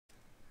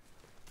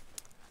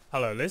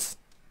Hello Liz,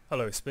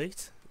 hello Speed,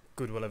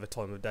 good whatever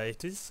time of day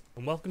it is,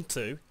 and welcome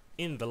to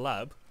In the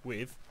Lab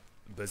with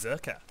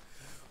Berserker.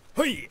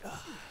 Hey!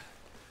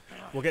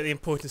 We'll get the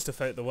important stuff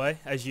out of the way.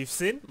 As you've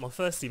seen, my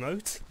first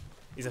emote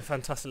is a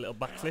fantastic little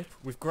backflip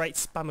with great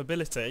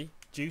spammability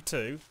due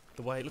to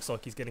the way it looks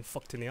like he's getting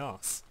fucked in the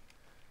arse.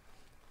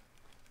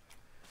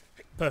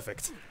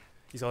 Perfect.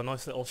 He's got a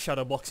nice little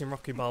shadow boxing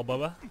Rocky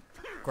Balboa,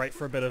 great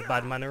for a bit of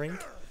bad mannering.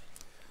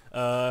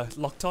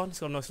 Locked on, he's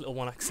got a nice little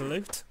one-axe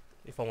salute,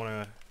 if I want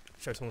to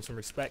show someone some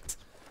respect.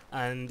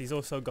 And he's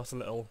also got a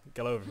little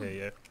get over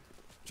here,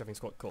 which I think is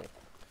quite cool.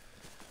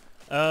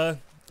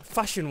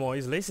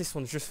 Fashion-wise, Liz, this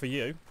one's just for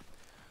you.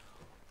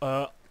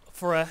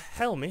 For a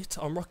helmet,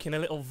 I'm rocking a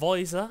little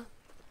visor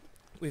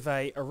with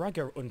a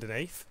ragger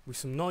underneath, with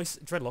some nice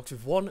dreadlocks,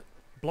 with one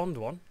blonde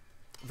one,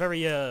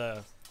 very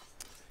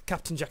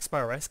Captain Jack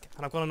Sparrow-esque,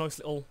 and I've got a nice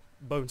little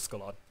bone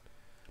skull on.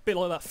 A bit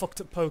like that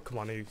fucked up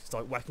Pokemon who's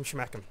like whack 'em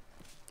schmack 'em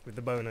with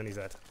the bone on his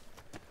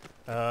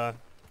head.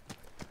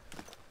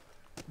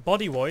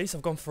 Body-wise,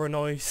 I've gone for a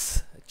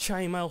nice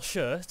chainmail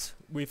shirt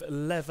with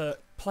leather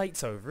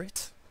plates over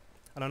it,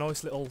 and a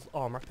nice little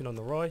arm wrapping on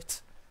the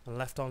right, and the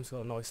left arm's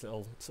got a nice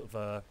little sort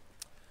of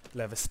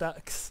leather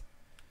stacks.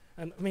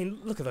 And I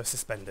mean, look at those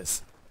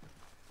suspenders.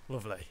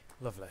 Lovely,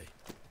 lovely.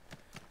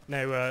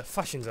 Now,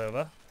 fashion's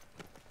over.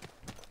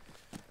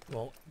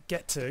 Well,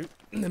 get to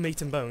the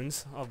meat and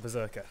bones of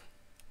Berserker.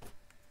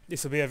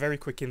 This will be a very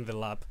quick in the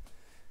lab,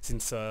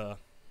 since I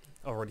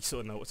already sort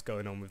of know what's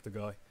going on with the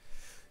guy.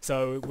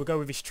 So we'll go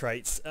with his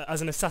traits.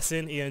 As an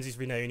assassin, he earns his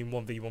renown in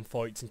 1v1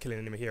 fights and killing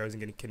enemy heroes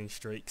and getting killing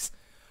streaks.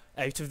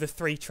 Out of the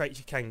 3 traits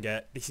you can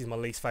get, this is my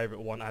least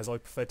favourite one, as I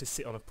prefer to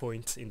sit on a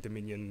point in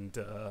Dominion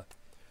and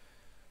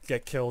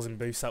get kills and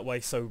boosts that way.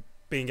 So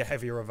being a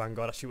heavy or a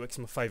vanguard actually works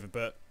in my favour,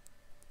 but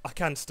I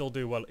can still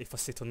do well if I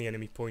sit on the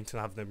enemy point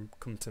and have them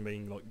come to me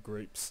in like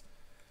groups.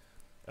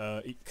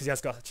 Because he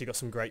has actually got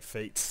some great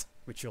feats,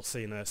 which you'll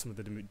see in some of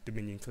the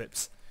Dominion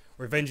clips.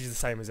 Revenge is the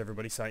same as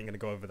everybody, so I ain't going to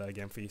go over that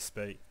again for your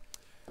speed.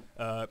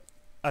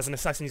 As an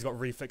assassin, he's got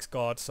reflex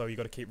guard, so you've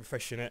got to keep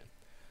refreshing it.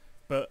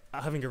 But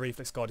having a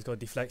reflex guard, he's got to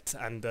deflect,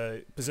 and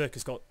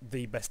Berserker's got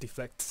the best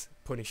deflect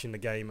punish in the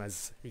game,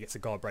 as he gets a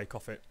guard break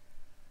off it.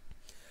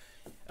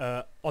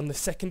 On the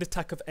second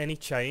attack of any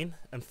chain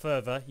and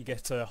further, you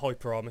get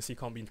hyper armor, so you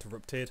can't be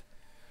interrupted.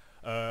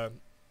 You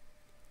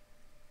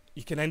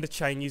can end a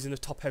chain using the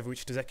top heavy,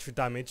 which does extra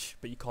damage,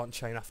 but you can't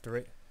chain after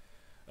it.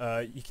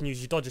 You can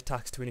use your dodge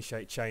attacks to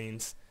initiate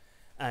chains,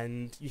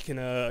 and you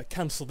can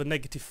cancel the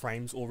negative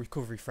frames or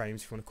recovery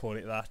frames, if you want to call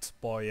it that,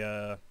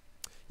 by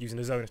using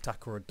a zone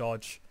attack or a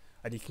dodge,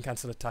 and you can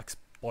cancel attacks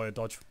by a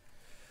dodge.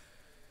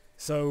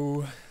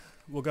 So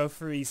we'll go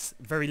through his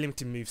very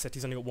limited moveset.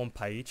 He's only got 1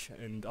 page,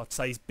 and I'd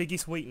say his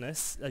biggest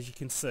weakness, as you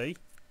can see,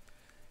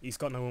 he's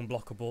got no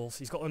unblockables.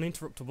 He's got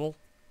uninterruptible,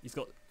 he's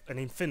got an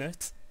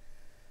infinite,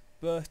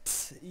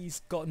 but he's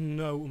got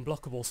no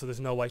unblockable, so there's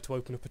no way to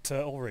open up a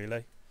turtle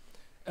really.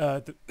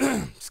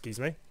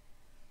 Excuse me.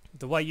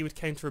 The way you would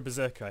counter a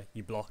Berserker,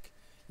 you block.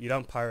 You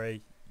don't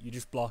parry, you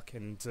just block,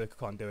 and Berserker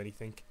can't do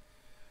anything.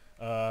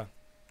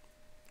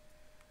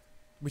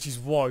 Which is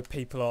why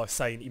people are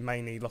saying he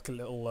may need like a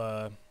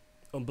little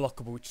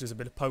unblockable, which does a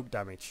bit of poke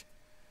damage.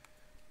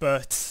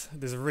 But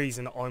there's a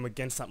reason I'm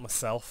against that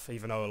myself,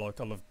 even though I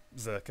love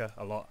Berserker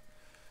a lot.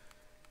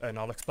 And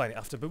I'll explain it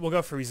after, but we'll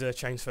go through his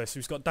chains first. So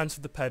he's got Dance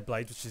with the Paired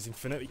Blades, which is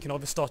infinite. You can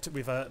either start it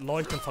with a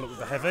light and follow it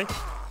with a heavy.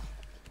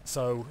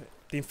 So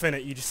the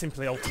infinite, you just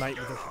simply alternate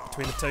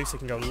between the two, so you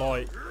can go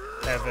light,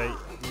 heavy,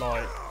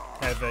 light,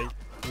 heavy,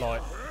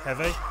 light,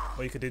 heavy.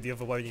 Or you could do the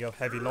other way, and you go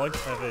heavy, light,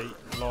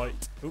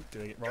 oop,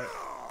 doing it right,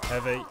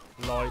 heavy,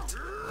 light,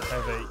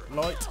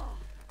 light.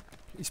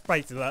 You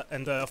spray through that,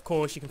 and of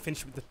course you can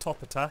finish it with the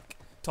top attack,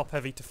 top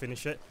heavy to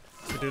finish it.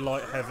 So do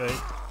light, heavy,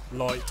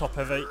 light, top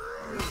heavy,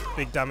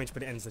 big damage,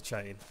 but it ends the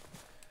chain.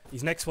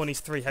 His next one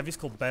is 3 heavies,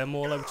 called Bear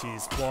Mauler, which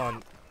is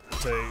 1,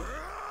 2,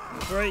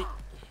 3.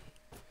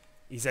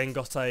 He's then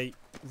got a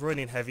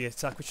running heavy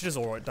attack, which does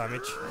alright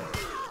damage.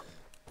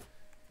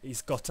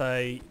 He's got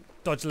a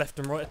dodge left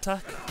and right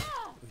attack,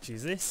 which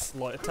is this,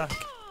 light attack.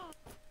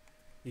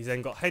 He's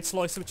then got Head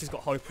Slicer, which has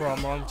got hyper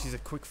armor on, which is a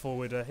quick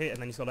forward hit, and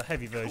then he's got a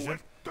heavy version,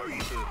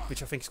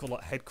 which I think is called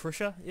like Head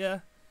Crusher, yeah.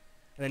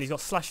 And then he's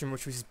got Slashing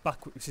Rush, which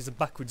is a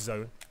backwards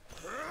zone.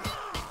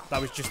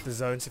 That was just the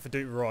zone, so if I do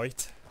it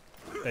right,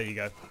 there you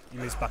go, he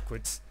moves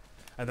backwards.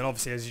 And then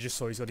obviously, as you just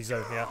saw, he's got his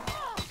zone here.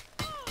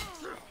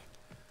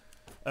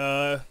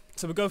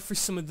 So we'll go through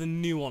some of the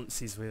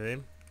nuances with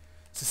him.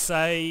 So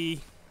say,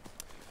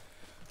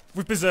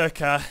 with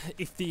Berserker,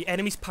 if the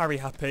enemy's parry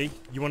happy,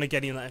 you want to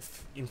get in that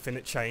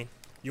infinite chain.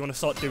 You want to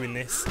start doing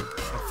this and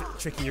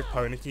tricking your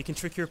opponent. You can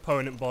trick your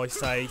opponent by,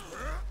 say,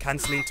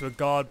 cancelling to a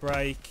guard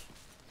break.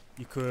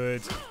 You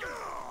could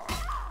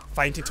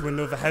feint into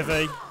another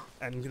heavy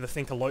and they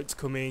think a light's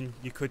coming.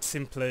 You could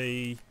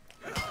simply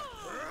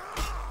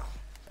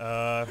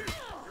feint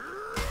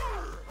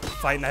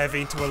the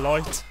heavy into a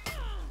light.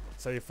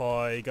 So if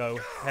I go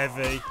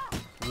heavy,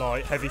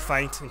 light, heavy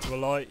feint into a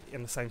light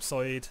in the same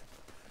side,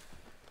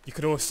 You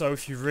could also,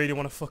 if you really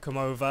want to fuck them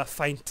over,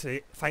 feint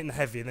the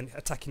heavy and then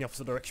attack in the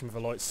opposite direction with a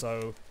light.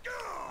 So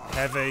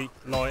heavy,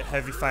 light,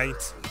 heavy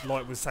feint.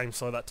 Light was the same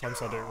side that time,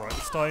 so I do it right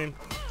this time.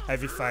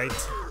 Heavy feint,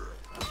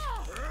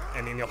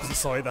 and in the opposite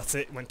side, that's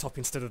it. Went top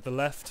instead of the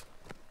left.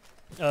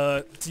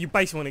 So you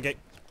basically want to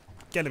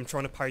get them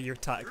trying to parry your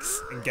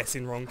attacks and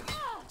guessing wrong.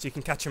 So you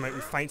can catch them out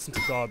with feints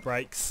into guard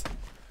breaks,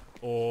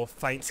 or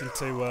feints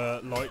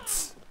into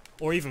lights,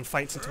 or even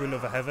feints into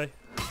another heavy,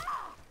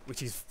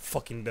 which is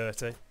fucking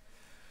dirty.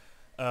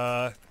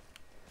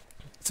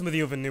 Some of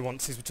the other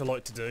nuances which I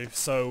like to do.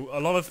 So a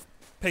lot of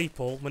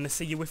people, when they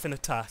see you with an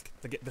attack,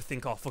 they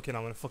think, oh fucking,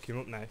 I'm gonna fuck him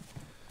up now.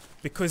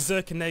 Because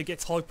Berserker now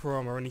gets hyper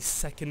armor on his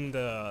second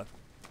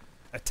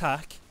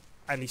attack,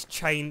 and his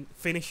chain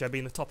finisher,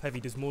 being the top heavy,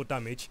 does more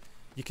damage.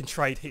 You can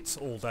trade hits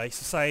all day.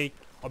 So say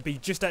I'll be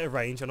just out of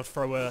range and I'll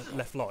throw a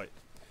left light.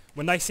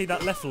 When they see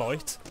that left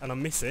light and I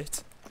miss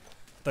it,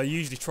 they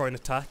usually try and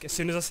attack. As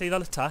soon as I see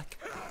that attack,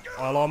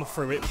 I'll armor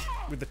through it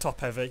with the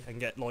top heavy and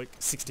get like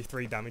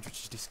 63 damage,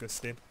 which is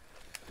disgusting.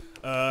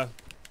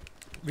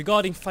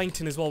 Regarding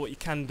feinting as well, what you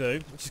can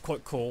do, which is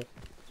quite cool,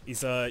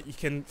 is you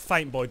can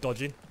feint by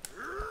dodging.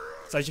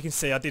 So as you can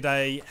see, I did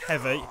a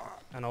heavy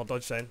and I'll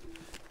dodge then.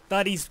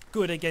 That is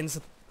good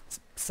against,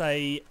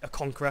 say, a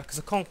Conqueror, because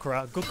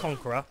a good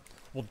Conqueror,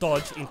 will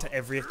dodge into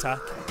every attack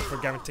for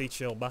a guaranteed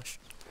shield bash,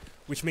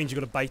 which means you've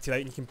got to bait it out,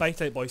 and you can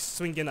bait it out by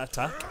swinging that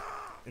attack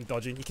and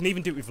dodging. You can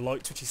even do it with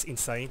lights, which is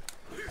insane.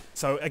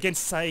 So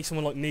against, say,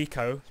 someone like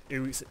Nico,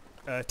 whose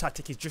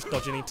tactic is just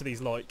dodging into these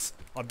lights,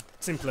 I'd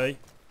simply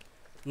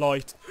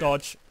light,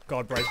 dodge,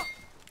 guard break,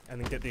 and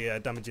then get the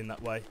damage in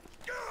that way.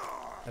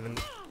 And then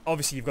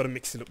obviously you've got to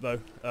mix it up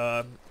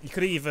though. You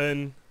could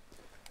even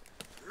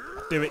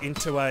do it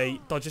into a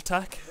dodge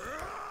attack.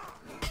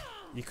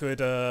 You could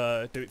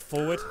do it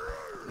forward,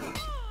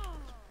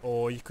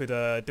 or you could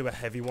do a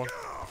heavy one,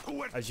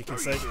 as you can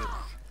see.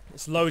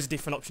 There's loads of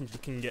different options you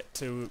can get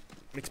to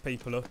mix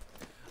people up,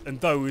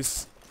 and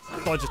those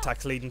dodge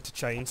attacks lead into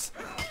chains,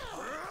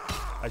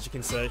 as you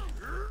can see.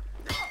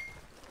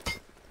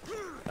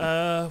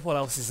 What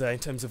else is there in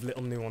terms of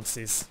little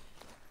nuances?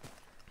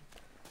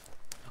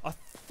 I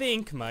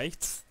think,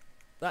 mate,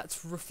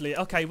 that's roughly...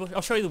 Okay, well,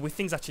 I'll show you the whiff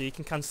things actually. You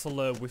can cancel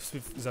whiffs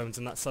with zones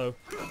and that. So,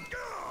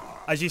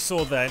 as you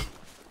saw then,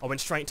 I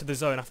went straight into the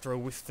zone after I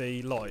whiffed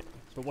the light.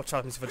 But watch what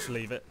happens if I just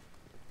leave it.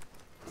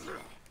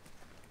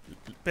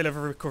 Bit of a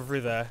recovery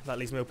there. That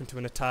leaves me open to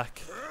an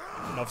attack.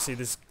 And obviously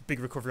there's big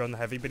recovery on the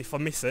heavy. But if I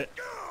miss it,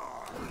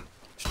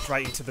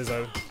 straight into the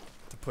zone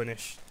to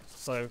punish.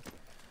 So,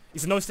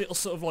 he's a nice little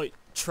sort of like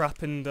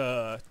trap and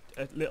a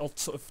little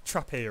sort of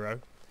trap hero,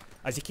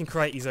 as he can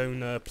create his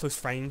own plus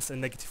frames and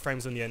negative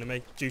frames on the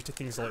enemy due to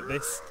things like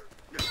this.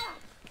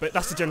 But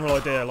that's the general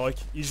idea. Like,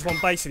 you just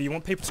want basically you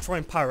want people to try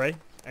and parry,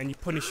 and you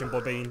punish them by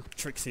being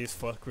tricksy as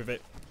fuck with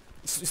it.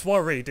 It's what I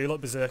really do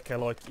like Berserker.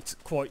 Like, it's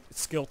quite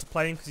skilled to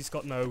play him because he's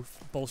got no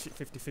bullshit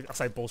 50-50. I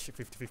say bullshit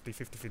 50-50.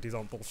 50-50s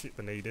aren't bullshit,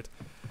 they're needed.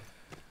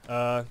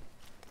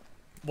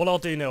 What I'll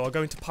do now, I'll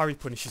go into parry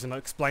punishes and I'll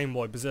explain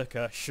why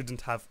Berserker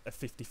shouldn't have a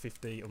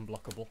 50-50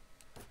 unblockable.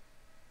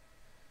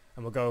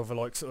 And we'll go over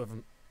like sort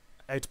of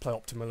how to play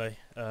optimally.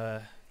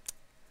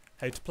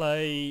 How to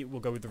play,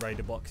 we'll go with the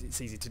Raider box. It's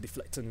easy to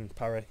deflect and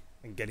parry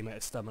and get him out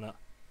of stamina.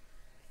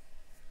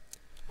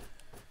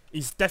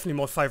 He's definitely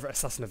my favourite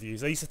assassin I've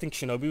used. I used to think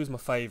Shinobi was my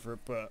favourite,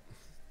 but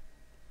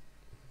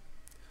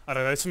I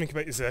don't know, something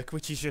about Berserker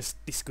which is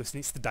just disgusting.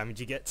 It's the damage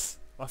he gets.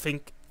 I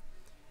think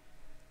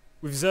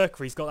with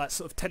Berserker he's got that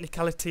sort of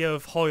technicality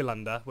of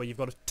Highlander where you've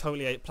got to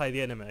totally outplay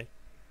the enemy,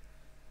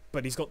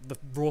 but he's got the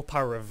raw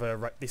power of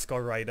this guy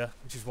Raider,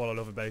 which is what I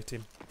love about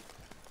him.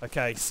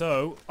 Okay,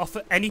 so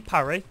offer any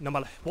parry, no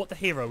matter what the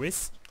hero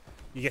is,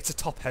 you get a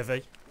top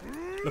heavy.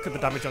 Look at the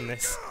damage on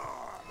this.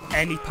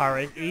 Any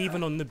parry,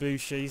 even on the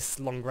Bushis,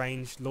 long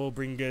range,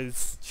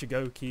 Lawbringers,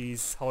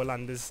 Shigokis,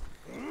 Highlanders,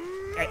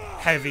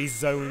 heavy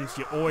zones,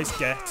 you always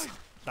get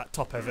that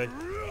top heavy.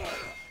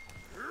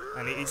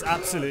 And it is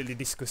absolutely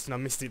disgusting. I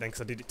missed it then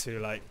because I did it too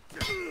late.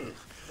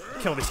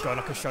 Kill this guy and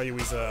I can show you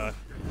his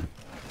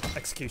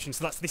execution.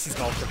 So this is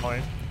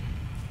Valkyrie.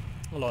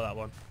 I like that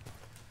one.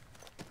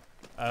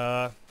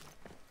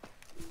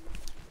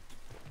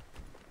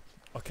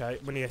 Okay,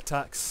 when he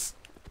attacks,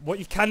 what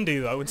you can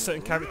do though in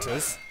certain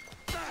characters,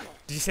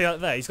 did you see that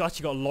there? He's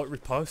actually got a light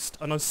riposte,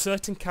 and on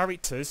certain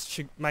characters,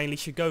 mainly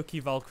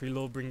Shigoki, Valkyrie,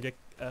 Lawbringer,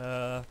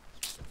 I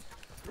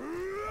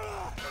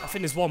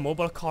think there's one more,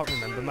 but I can't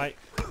remember, mate.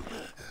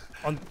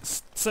 On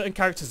certain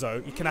characters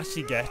though, you can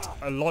actually get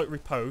a light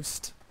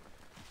riposte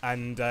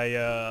and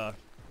a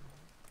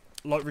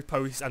light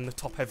riposte and the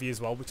top heavy as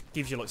well, which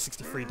gives you like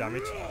 63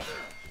 damage.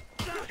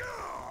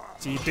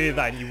 So you do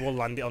that and you will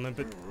land it on them,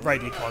 but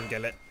Raider you can't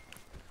get it.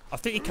 I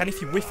think you can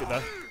if you whiff it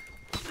though.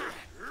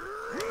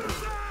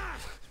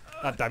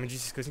 That damage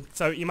is disgusting.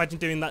 So you imagine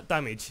doing that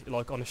damage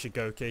like on a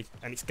Shigoki,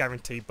 and it's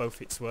guaranteed both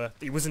hits were.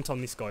 It wasn't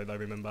on this guy though,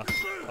 remember.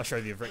 I'll show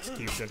you the other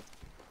execution.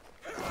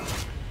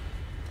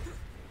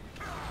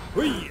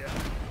 Whee!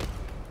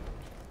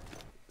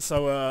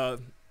 So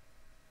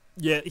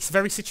Yeah, it's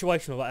very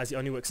situational, that, as it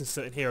only works in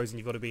certain heroes and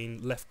you've got to be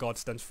in left guard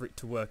stance for it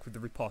to work with the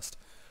riposte.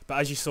 But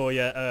as you saw,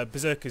 yeah,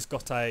 Berserker's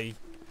got a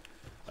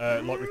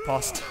light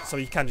riposte, so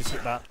you can just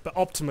hit that. But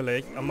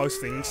optimally, on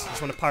most things, you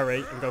just want to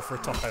parry and go for a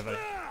top heavy.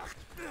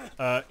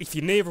 If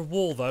you're near a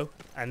wall though,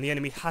 and the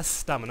enemy has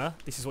stamina,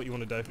 this is what you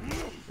want to do.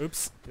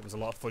 Oops, it was a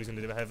lot. I thought he was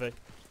going to do a heavy.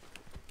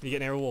 Can you get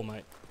near a wall,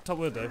 mate? Top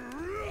will do.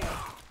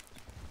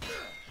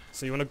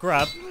 So you want to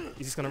grab.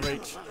 Is this going to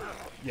reach?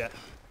 Yeah.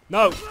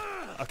 No!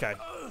 Okay.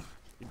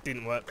 It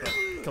didn't work, but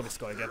kill this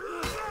guy again.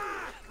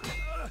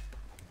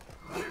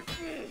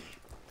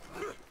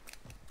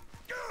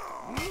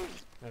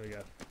 There we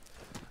go.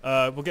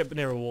 We'll get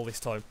near a wall this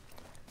time.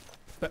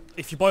 But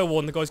if you buy a wall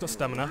and the guy's got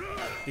stamina,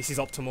 this is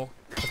optimal.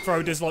 The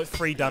throw does like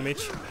 3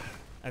 damage,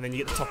 and then you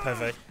get the top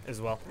heavy as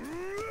well.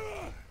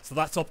 So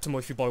that's optimal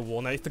if you buy a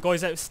wall. Now if the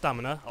guy's out of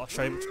stamina, I'll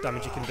show you how much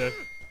damage you can do.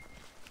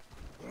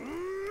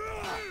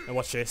 Now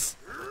watch this.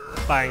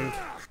 Bang.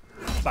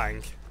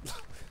 Bang.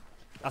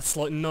 That's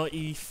like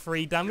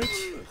 93 damage.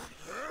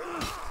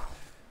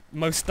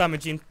 Most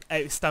damaging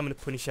out of stamina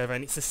punish ever,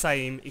 and it's the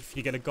same if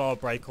you get a guard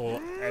break or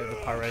out of the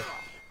parry.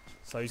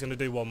 So he's going to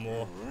do one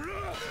more.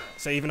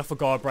 So even off a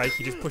guard break,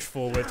 you just push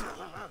forward.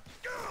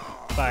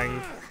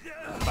 Bang.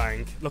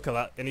 Bang. Look at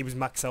that. And he was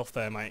max health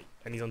there, mate.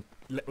 And he's on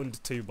under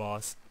 2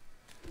 bars.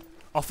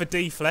 Off a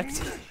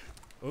deflect.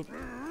 Oop.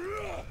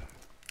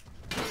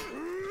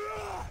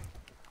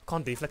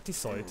 Can't deflect his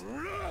side.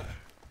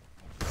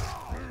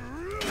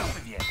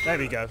 There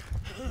we go.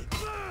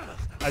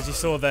 As you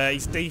saw there,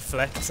 his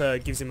deflect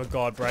gives him a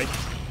guard break.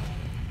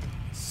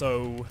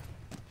 So,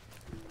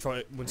 try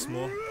it once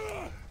more.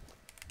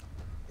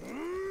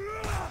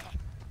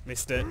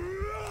 Missed it.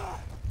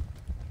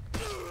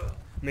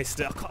 Missed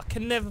it. I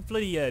can never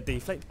bloody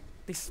deflect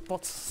this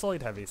spot's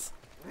side heavies.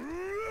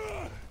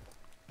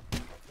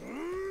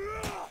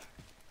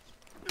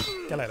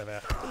 Get out of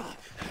there.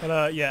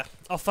 But yeah,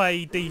 off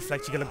a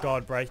deflect you get a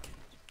guard break.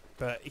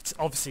 But it's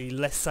obviously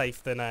less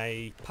safe than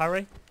a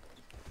parry,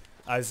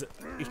 as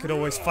you could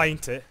always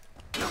feint it.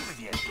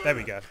 There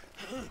we go.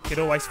 You could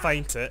always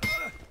feint it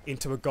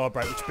into a guard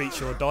break, which beats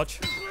your dodge.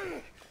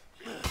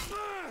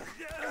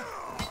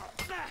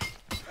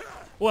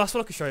 Well, that's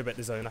what I could show you about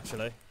the zone,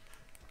 actually.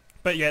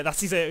 But yeah,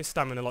 that's his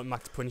stamina, like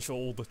max punish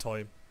all the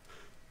time.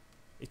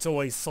 It's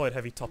always side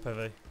heavy, top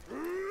heavy.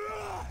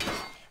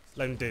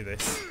 Let him do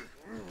this.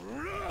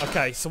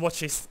 Okay, so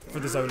watch this for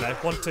the zone now.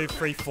 1, 2,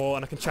 3, 4,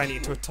 and I can chain it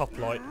into a top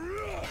light.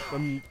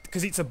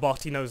 Because it's a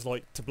bot, he knows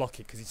like to block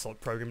it because it's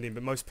like programmed in.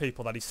 But most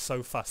people, that is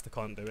so fast they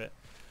can't do it.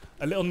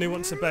 A little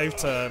nuance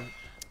about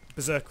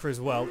Berserker as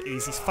well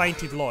is his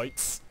feinted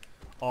lights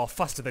are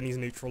faster than his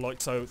neutral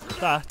light, so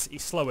that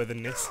is slower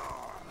than this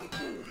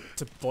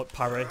to like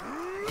parry.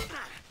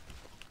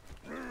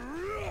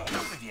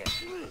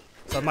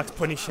 So max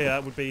punish here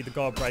would be the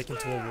guard break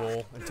into a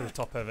wall, into a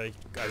top heavy,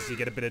 as you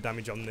get a bit of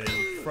damage on the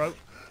throat.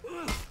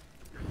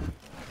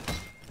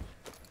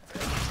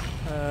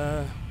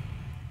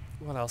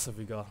 What else have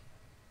we got?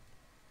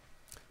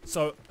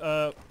 So,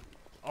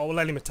 I'll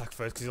let him attack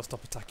first because he'll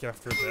stop attacking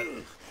after a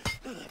bit.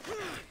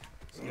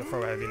 So you'll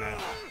throw a heavy now.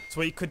 So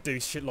what you could do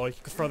is shit like,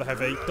 you could throw the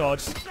heavy,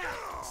 dodge. Can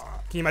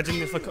you imagine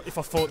if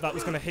I thought that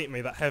was going to hit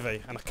me, that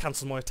heavy, and I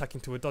cancel my attack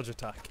into a dodge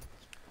attack?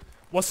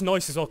 What's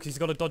nice as well, because he's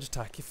got a dodge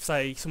attack, if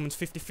say someone's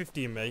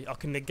 50-50 in me, I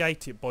can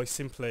negate it by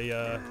simply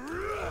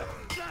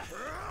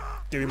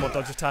doing my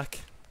dodge attack.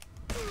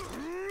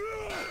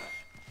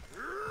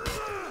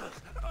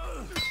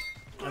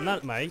 And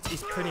that, mate,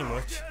 is pretty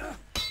much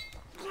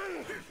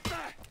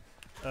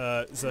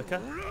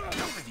Berserker.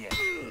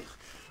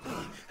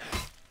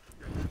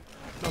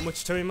 Not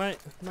much to him, mate.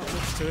 Not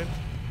much to him.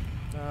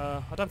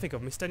 I don't think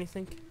I've missed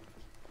anything.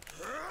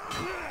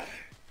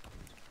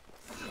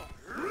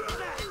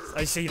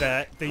 As you see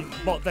there, the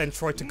bot then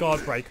tried to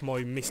guard break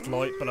my missed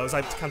light, but I was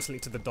able to cancel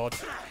it to the dodge.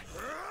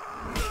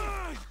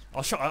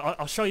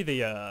 I'll show you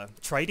the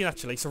trading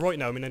actually. So right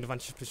now I'm in an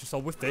advantage position. So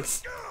with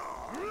this,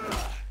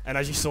 and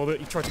as you saw, that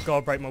he tried to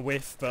guard break my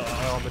whiff, but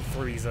I armoured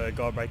through his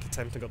guard break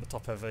attempt and got the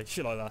top heavy,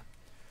 shit like that.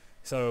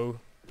 So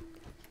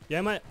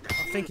yeah, mate,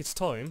 I think it's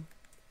time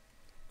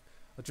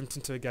I jumped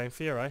into a game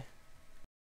for you, eh?